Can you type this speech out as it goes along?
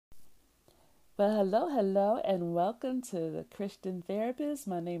Well, hello, and welcome to the Christian Therapist.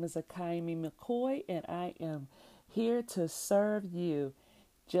 My name is Akaimi McCoy, and I am here to serve you.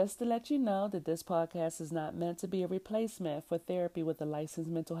 Just to let you know that this podcast is not meant to be a replacement for therapy with a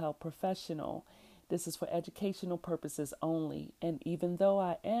licensed mental health professional. This is for educational purposes only. And even though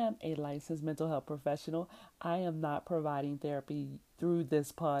I am a licensed mental health professional, I am not providing therapy through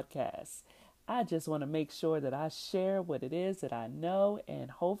this podcast. I just want to make sure that I share what it is that I know,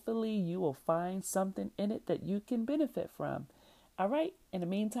 and hopefully you will find something in it that you can benefit from. All right, in the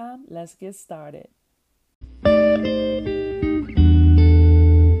meantime, let's get started.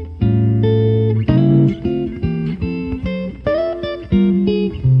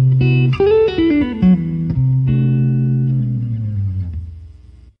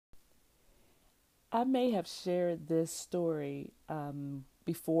 I may have shared this story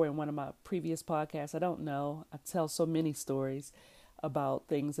before in one of my previous podcasts. I don't know. I tell so many stories about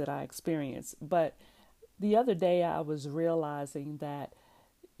things that I experienced. But the other day I was realizing that,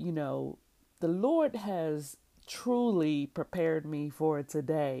 you know, the Lord has truly prepared me for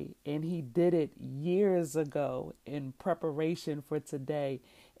today. And He did it years ago in preparation for today.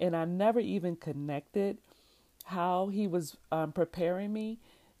 And I never even connected how He was preparing me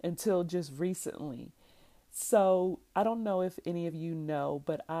until just recently. So I don't know if any of you know,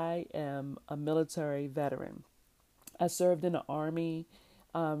 but I am a military veteran. I served in the Army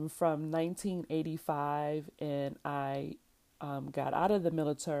from 1985, and I got out of the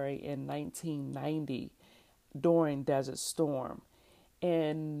military in 1990 during Desert Storm.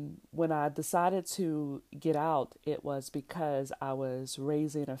 And when I decided to get out, it was because I was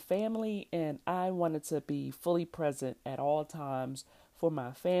raising a family and I wanted to be fully present at all times for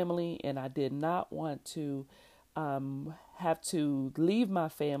my family. And I did not want to have to leave my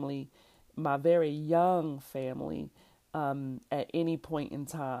family, my very young family, at any point in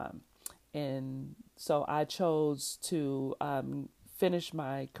time. And so I chose to finish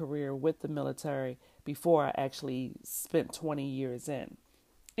my career with the military before I actually spent 20 years in.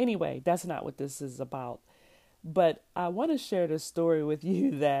 Anyway, that's not what this is about. But I want to share this story with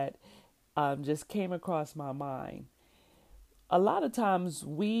you that just came across my mind. A lot of times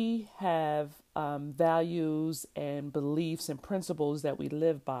we have values and beliefs and principles that we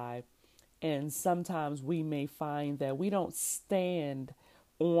live by. And sometimes we may find that we don't stand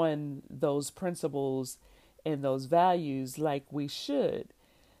on those principles and those values like we should.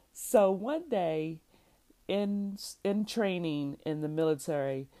 So one day in training in the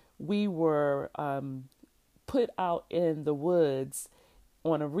military, we were put out in the woods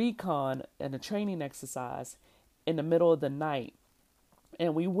on a recon and a training exercise in the middle of the night.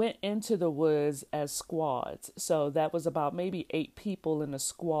 And we went into the woods as squads. So that was about maybe 8 people in a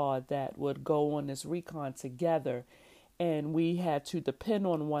squad that would go on this recon together. And we had to depend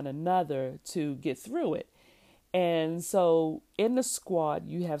on one another to get through it. And so in the squad,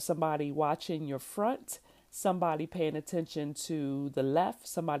 you have somebody watching your front, somebody paying attention to the left,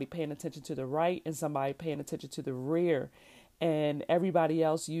 somebody paying attention to the right, and somebody paying attention to the rear. And everybody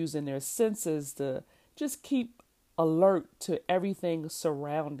else using their senses to just keep alert to everything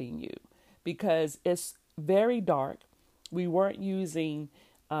surrounding you, because it's very dark. We weren't using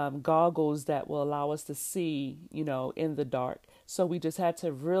goggles that will allow us to see, in the dark. So we just had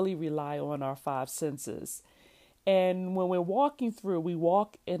to really rely on our 5 senses. And when we're walking through, we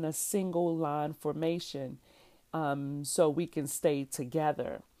walk in a single line formation so we can stay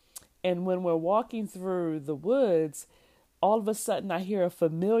together. And when we're walking through the woods, all of a sudden I hear a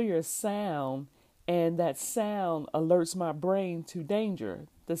familiar sound, and that sound alerts my brain to danger.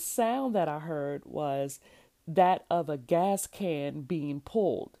 The sound that I heard was that of a gas can being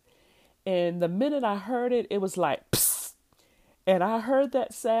pulled. And the minute I heard it, it was like, psst. And I heard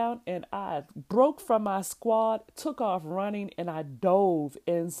that sound and I broke from my squad, took off running, and I dove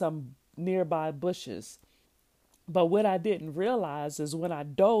in some nearby bushes. But what I didn't realize is when I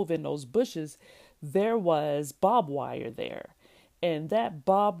dove in those bushes, there was barbed wire there. And that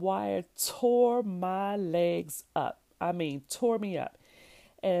barbed wire tore my legs up. I mean, tore me up.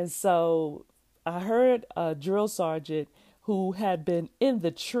 And so I heard a drill sergeant who had been in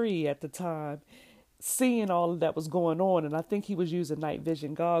the tree at the time, seeing all that was going on. And I think he was using night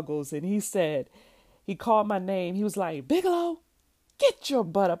vision goggles. And he called my name. He was like, "Bigelow, get your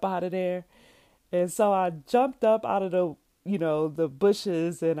butt up out of there." And so I jumped up out of the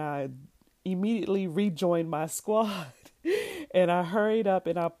bushes, and I immediately rejoined my squad. And I hurried up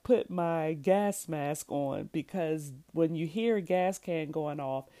and I put my gas mask on, because when you hear a gas can going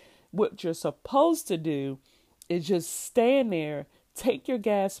off, what you're supposed to do is just stand there, take your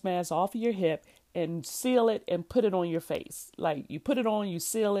gas mask off of your hip, and seal it and put it on your face. Like you put it on, you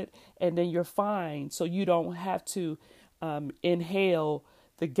seal it, and then you're fine. So you don't have to inhale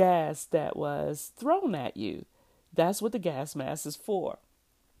the gas that was thrown at you. That's what the gas mask is for.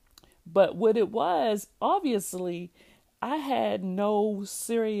 But what it was, obviously, I had no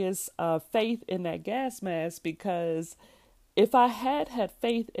serious faith in that gas mask, because if I had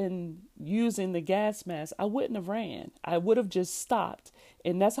faith in using the gas mask, I wouldn't have ran. I would have just stopped.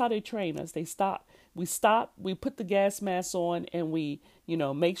 And that's how they train us. They stop. We stop. We put the gas mask on, and we,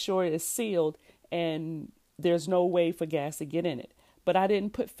 make sure it's sealed and there's no way for gas to get in it. But I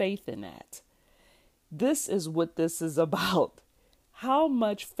didn't put faith in that. This is what this is about. How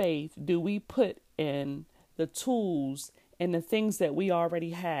much faith do we put in the tools and the things that we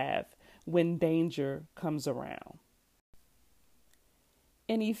already have when danger comes around?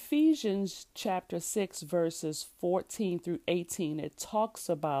 In Ephesians chapter 6, verses 14 through 18, it talks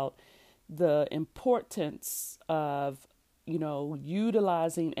about the importance of,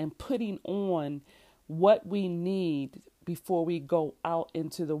 utilizing and putting on what we need before we go out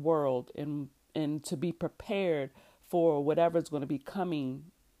into the world, and to be prepared for whatever's going to be coming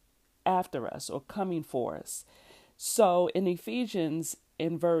after us or coming for us. So in Ephesians,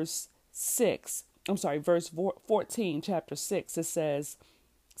 in verse 14, chapter 6, it says,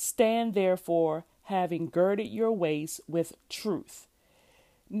 "Stand therefore, having girded your waist with truth."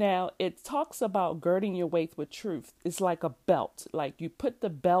 Now, it talks about girding your waist with truth. It's like a belt. Like you put the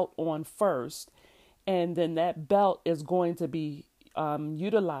belt on first, and then that belt is going to be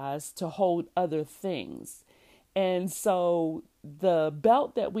utilized to hold other things. And so the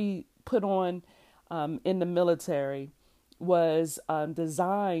belt that we put on in the military was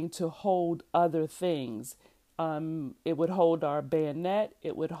designed to hold other things. It would hold our bayonet.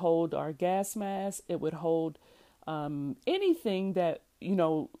 It would hold our gas mask. It would hold anything that,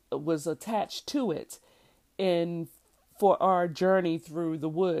 was attached to it. And for our journey through the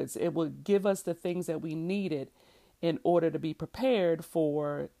woods, it would give us the things that we needed in order to be prepared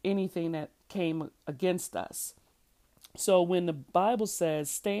for anything that came against us. So when the Bible says,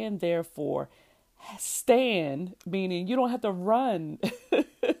 "Stand therefore," stand, meaning you don't have to run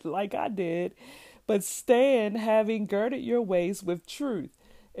like I did, but stand having girded your waist with truth.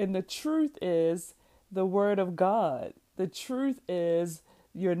 And the truth is the word of God. The truth is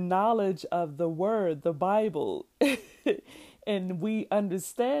your knowledge of the word, the Bible. And we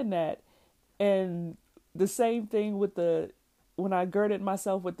understand that. And the same thing with when I girded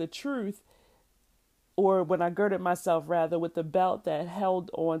myself with the truth, or when I girded myself rather with the belt that held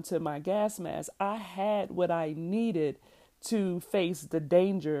on to my gas mask, I had what I needed to face the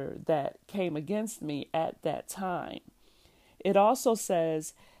danger that came against me at that time. It also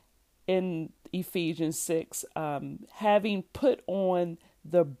says in Ephesians 6, having put on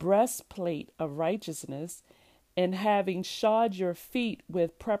the breastplate of righteousness, and having shod your feet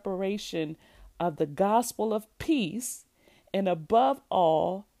with preparation of the gospel of peace, and above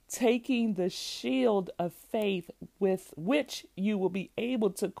all, taking the shield of faith, with which you will be able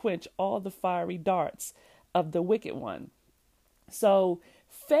to quench all the fiery darts of the wicked one. So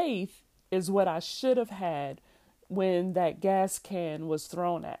faith is what I should have had when that gas can was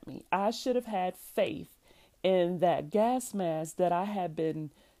thrown at me. I should have had faith in that gas mask that I had been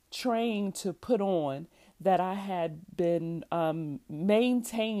trained to put on, that I had been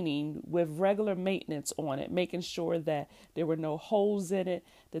maintaining with regular maintenance on it, making sure that there were no holes in it,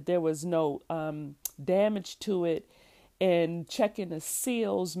 that there was no damage to it, and checking the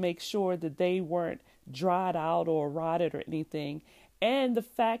seals, make sure that they weren't dried out or rotted or anything. And the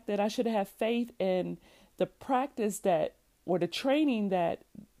fact that I should have faith in the practice that, or the training that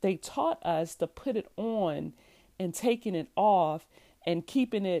they taught us to put it on and taking it off and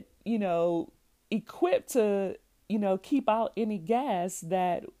keeping it, equipped to, keep out any gas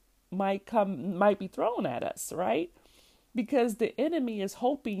that might be thrown at us, right? Because the enemy is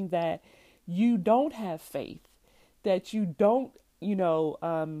hoping that you don't have faith, that you don't,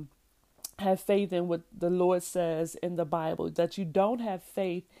 have faith in what the Lord says in the Bible, that you don't have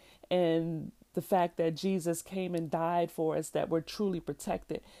faith in the fact that Jesus came and died for us, that we're truly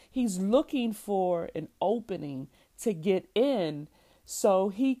protected. He's looking for an opening to get in so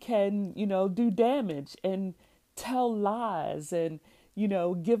he can, do damage and tell lies and,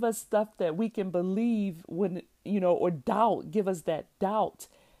 give us stuff that we can believe when, or doubt, give us that doubt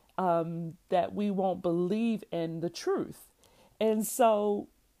that we won't believe in the truth. And so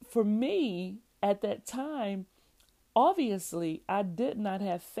for me at that time, obviously, I did not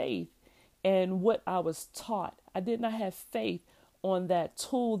have faith in what I was taught. I did not have faith on that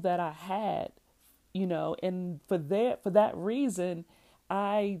tool that I had, and for that reason,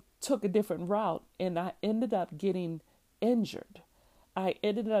 I took a different route, and I ended up getting injured. I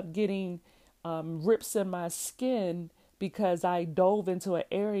ended up getting rips in my skin because I dove into an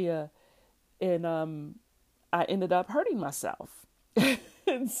area, and I ended up hurting myself.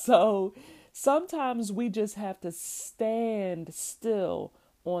 And so sometimes we just have to stand still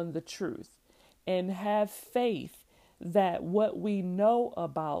on the truth and have faith that what we know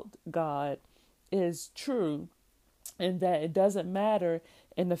about God is true, and that it doesn't matter.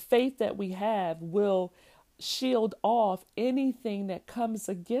 And the faith that we have will shield off anything that comes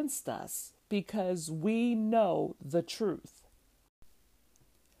against us because we know the truth.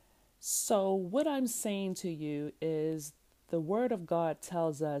 So, what I'm saying to you is the Word of God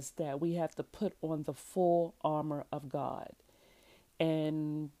tells us that we have to put on the full armor of God.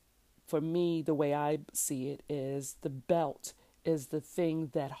 And for me, the way I see it is the belt is the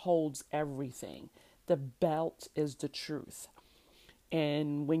thing that holds everything. The belt is the truth.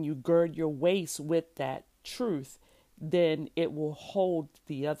 And when you gird your waist with that truth, then it will hold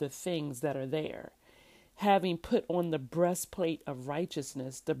the other things that are there. Having put on the breastplate of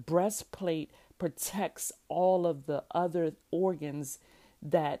righteousness, the breastplate protects all of the other organs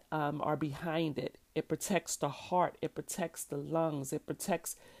that are behind it. It protects the heart, it protects the lungs, it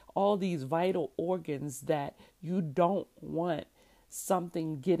protects all these vital organs that you don't want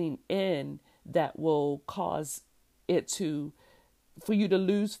something getting in that will cause it for you to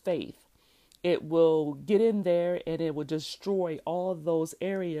lose faith. It will get in there and it will destroy all those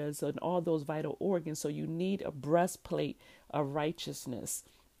areas and all those vital organs. So you need a breastplate of righteousness.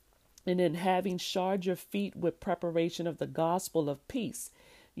 And then having shod your feet with preparation of the gospel of peace.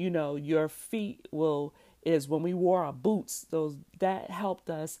 You know, your feet is when we wore our boots, those that helped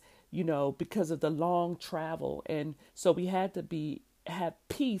us, you know, because of the long travel. And so we had to have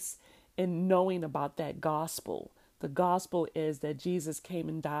peace in knowing about that gospel. The gospel is that Jesus came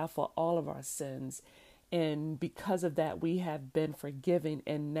and died for all of our sins. And because of that, we have been forgiven.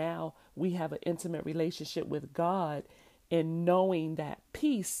 And now we have an intimate relationship with God, and knowing that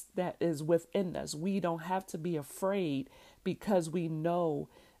peace that is within us. We don't have to be afraid because we know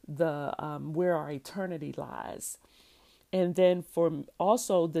where our eternity lies. And then for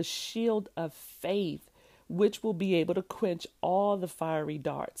also the shield of faith, which will be able to quench all the fiery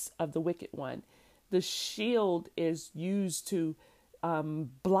darts of the wicked one. The shield is used to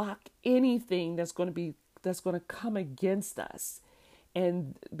block anything that's going to come against us.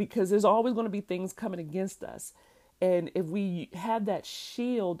 And because there's always going to be things coming against us. And if we have that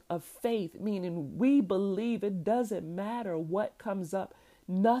shield of faith, meaning we believe, it doesn't matter what comes up,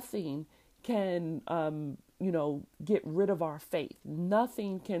 nothing can, get rid of our faith.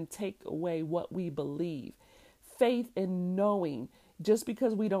 Nothing can take away what we believe. Faith in knowing, just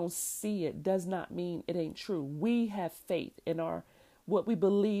because we don't see it does not mean it ain't true. We have faith in what we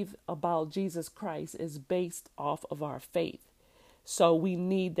believe about Jesus Christ is based off of our faith. So we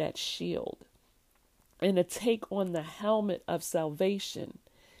need that shield. And to take on the helmet of salvation.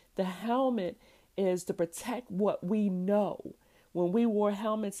 The helmet is to protect what we know. When we wore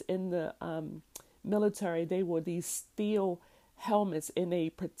helmets in the military, they were these steel helmets, and they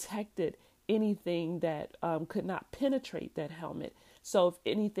protected anything that could not penetrate that helmet. So if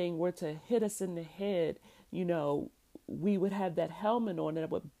anything were to hit us in the head, we would have that helmet on that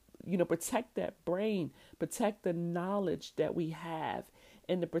would, protect that brain, protect the knowledge that we have,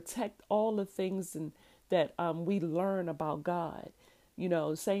 and to protect all the things that we learn about God.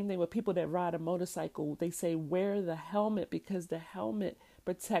 Same thing with people that ride a motorcycle. They say wear the helmet because the helmet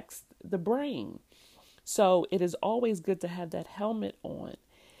protects the brain. So it is always good to have that helmet on.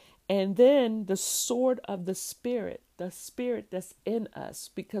 And then the sword of the Spirit that's in us,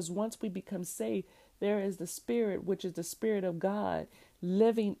 because once we become saved, there is the Spirit, which is the Spirit of God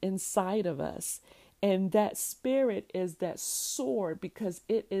living inside of us. And that Spirit is that sword because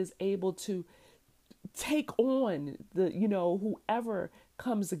it is able to take on whoever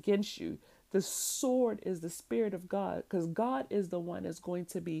comes against you. The sword is the Spirit of God because God is the one that's going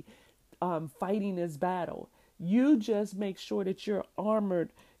to be fighting this battle. You just make sure that you're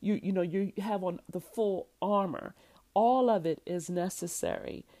armored. You have on the full armor. All of it is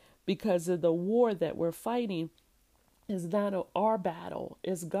necessary because of the war that we're fighting is not our battle,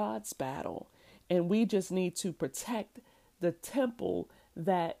 it's God's battle. And we just need to protect the temple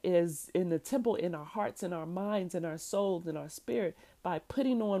that is in the temple in our hearts and our minds and our souls and our spirit by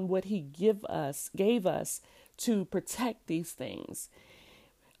putting on what he gave us to protect these things.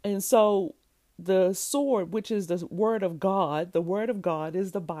 And so the sword, which is the word of God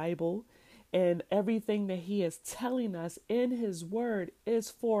is the Bible, and everything that he is telling us in his word is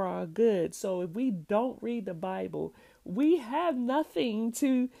for our good. So if we don't read the Bible, we have nothing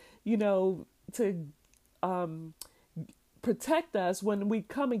to you know, to protect us when we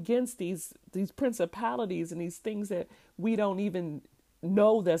come against these principalities and these things that we don't even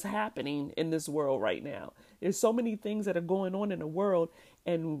know that's happening in this world right now. There's so many things that are going on in the world,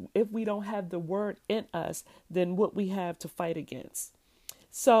 and if we don't have the word in us, then what we have to fight against.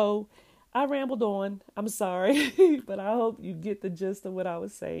 So I rambled on. I'm sorry, but I hope you get the gist of what I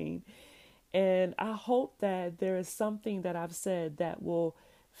was saying. And I hope that there is something that I've said that will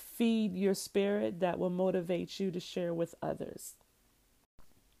feed your spirit, that will motivate you to share with others.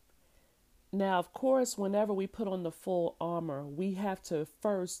 Now, of course, whenever we put on the full armor, we have to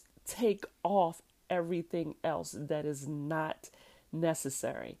first take off everything else that is not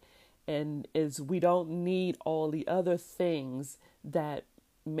necessary. And is we don't need all the other things that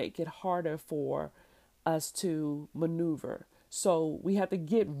make it harder for us to maneuver. So we have to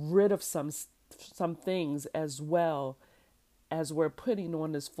get rid of some things as well as we're putting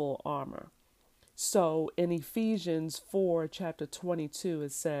on this full armor. So in Ephesians 4, chapter 22,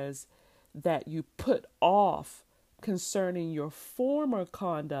 it says that you put off concerning your former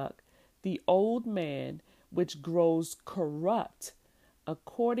conduct the old man which grows corrupt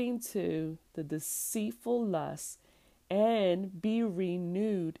according to the deceitful lusts, and be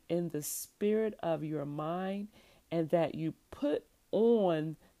renewed in the spirit of your mind, and that you put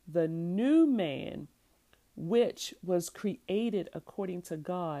on the new man, which was created according to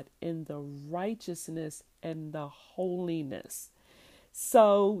God in the righteousness and the holiness.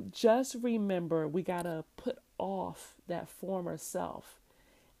 So just remember, we got to put off that former self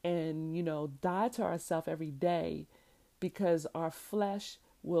and, die to ourselves every day, because our flesh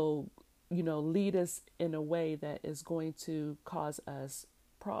will, lead us in a way that is going to cause us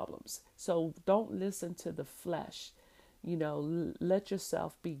problems. So don't listen to the flesh. Let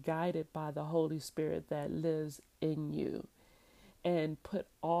yourself be guided by the Holy Spirit that lives in you, and put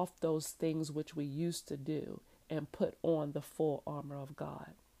off those things which we used to do and put on the full armor of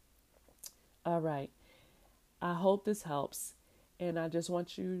God. All right. I hope this helps. And I just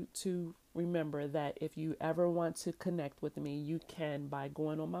want you to remember that if you ever want to connect with me, you can by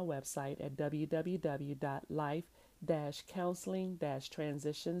going on my website at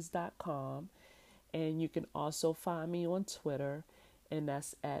www.life-counseling-transitions.com. And you can also find me on Twitter, and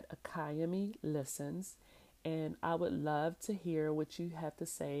that's at Akayemi Listens. And I would love to hear what you have to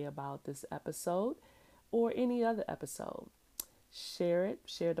say about this episode or any other episode. Share it,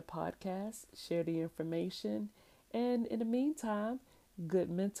 share the podcast, share the information. And in the meantime, good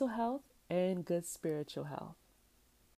mental health and good spiritual health.